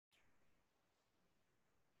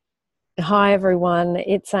Hi everyone,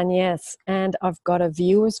 it's Agnes, and I've got a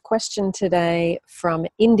viewer's question today from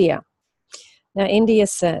India. Now, India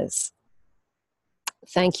says,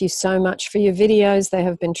 thank you so much for your videos. They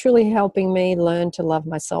have been truly helping me learn to love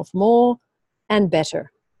myself more and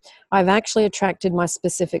better. I've actually attracted my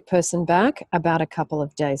specific person back about a couple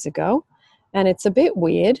of days ago, and it's a bit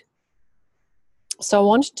weird. So I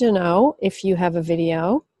wanted to know if you have a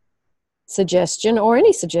video suggestion or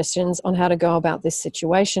any suggestions on how to go about this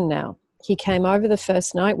situation now. He came over the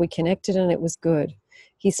first night, we connected, and it was good.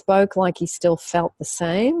 He spoke like he still felt the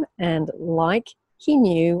same and like he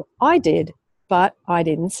knew I did, but I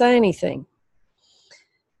didn't say anything.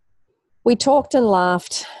 We talked and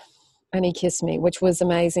laughed, and he kissed me, which was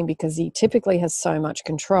amazing because he typically has so much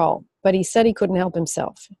control, but he said he couldn't help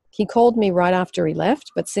himself. He called me right after he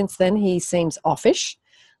left, but since then he seems offish,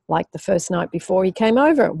 like the first night before he came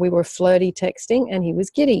over. We were flirty texting and he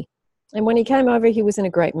was giddy. And when he came over, he was in a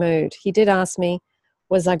great mood. He did ask me,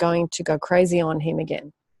 was I going to go crazy on him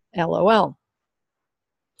again? LOL.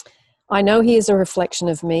 I know he is a reflection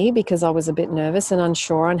of me because I was a bit nervous and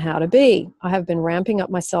unsure on how to be. I have been ramping up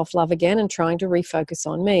my self-love again and trying to refocus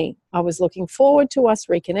on me. I was looking forward to us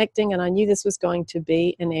reconnecting, and I knew this was going to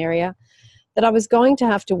be an area that I was going to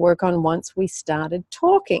have to work on once we started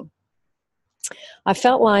talking. I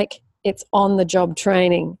felt like it's on-the-job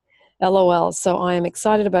training. LOL. So I am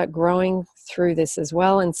excited about growing through this as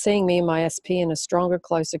well and seeing me and my SP in a stronger,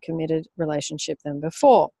 closer, committed relationship than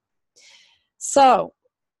before. So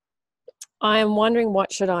I am wondering,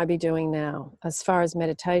 what should I be doing now as far as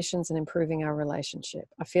meditations and improving our relationship?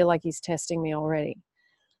 I feel like he's testing me already.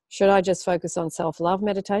 Should I just focus on self-love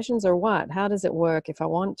meditations or what? How does it work if I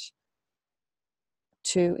want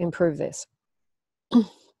to improve this?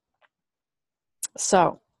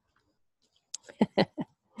 So,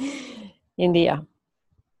 India,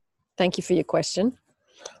 thank you for your question.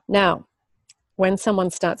 Now, when someone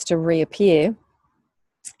starts to reappear,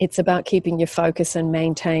 it's about keeping your focus and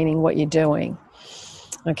maintaining what you're doing,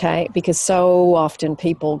 okay? Because so often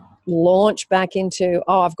people launch back into,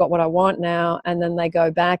 oh, I've got what I want now, and then they go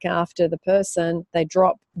back after the person, they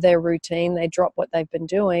drop their routine, they drop what they've been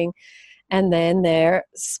doing, and then their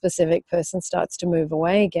specific person starts to move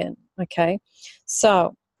away again, okay?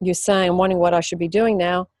 So you're saying, wondering what I should be doing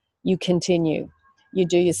now, you continue. You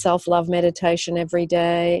do your self-love meditation every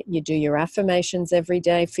day. You do your affirmations every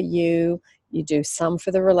day for you. You do some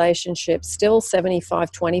for the relationship. Still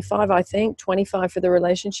 75-25, I think. 25 for the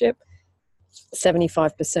relationship,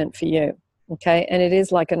 75% for you, okay? And it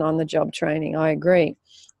is like an on-the-job training, I agree,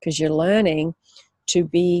 because you're learning to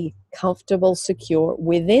be comfortable, secure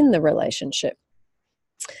within the relationship.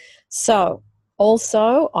 So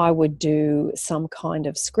also, I would do some kind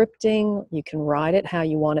of scripting. You can write it how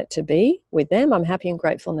you want it to be with them. I'm happy and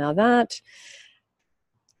grateful now that.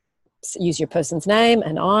 Use your person's name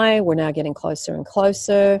and we're now getting closer and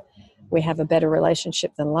closer. We have a better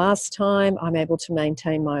relationship than last time. I'm able to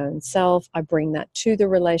maintain my own self. I bring that to the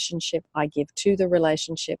relationship. I give to the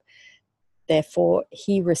relationship. Therefore,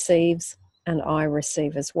 he receives and I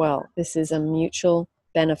receive as well. This is a mutual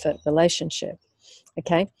benefit relationship.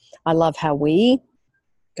 Okay, I love how we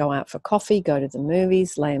go out for coffee, go to the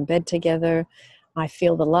movies, lay in bed together. I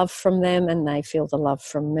feel the love from them and they feel the love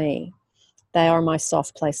from me. They are my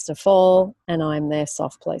soft place to fall and I'm their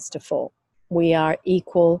soft place to fall. We are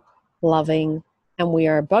equal, loving, and we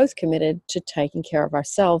are both committed to taking care of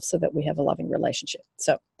ourselves so that we have a loving relationship.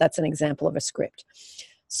 So that's an example of a script.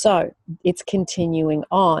 So it's continuing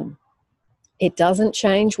on. It doesn't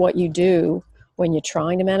change what you do when you're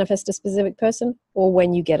trying to manifest a specific person or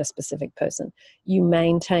when you get a specific person. You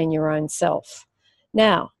maintain your own self.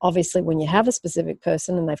 Now, obviously, when you have a specific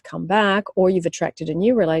person and they've come back or you've attracted a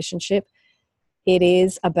new relationship, it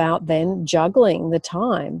is about then juggling the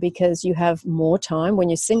time because you have more time when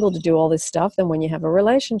you're single to do all this stuff than when you have a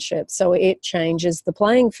relationship. So it changes the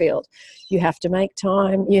playing field. You have to make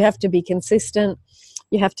time. You have to be consistent.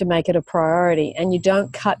 You have to make it a priority, and you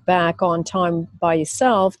don't cut back on time by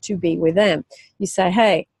yourself to be with them. You say,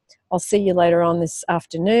 hey, I'll see you later on this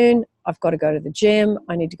afternoon. I've got to go to the gym.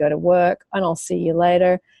 I need to go to work, and I'll see you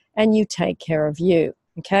later. And you take care of you,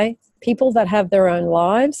 okay? People that have their own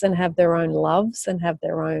lives and have their own loves and have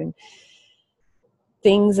their own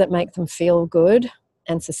things that make them feel good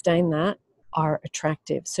and sustain that are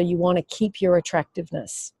attractive. So you want to keep your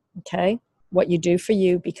attractiveness, okay? What you do for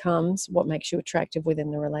you becomes what makes you attractive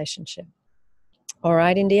within the relationship. All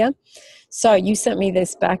right, India? So you sent me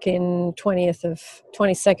this back in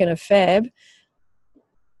 22nd of Feb,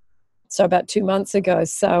 so about 2 months ago.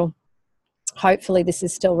 So Hopefully this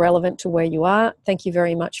is still relevant to where you are. Thank you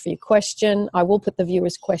very much for your question. I will put the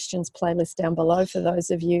viewers' questions playlist down below for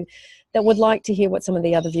those of you that would like to hear what some of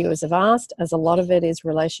the other viewers have asked, as a lot of it is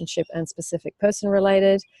relationship and specific person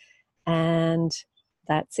related. And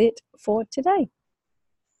that's it for today.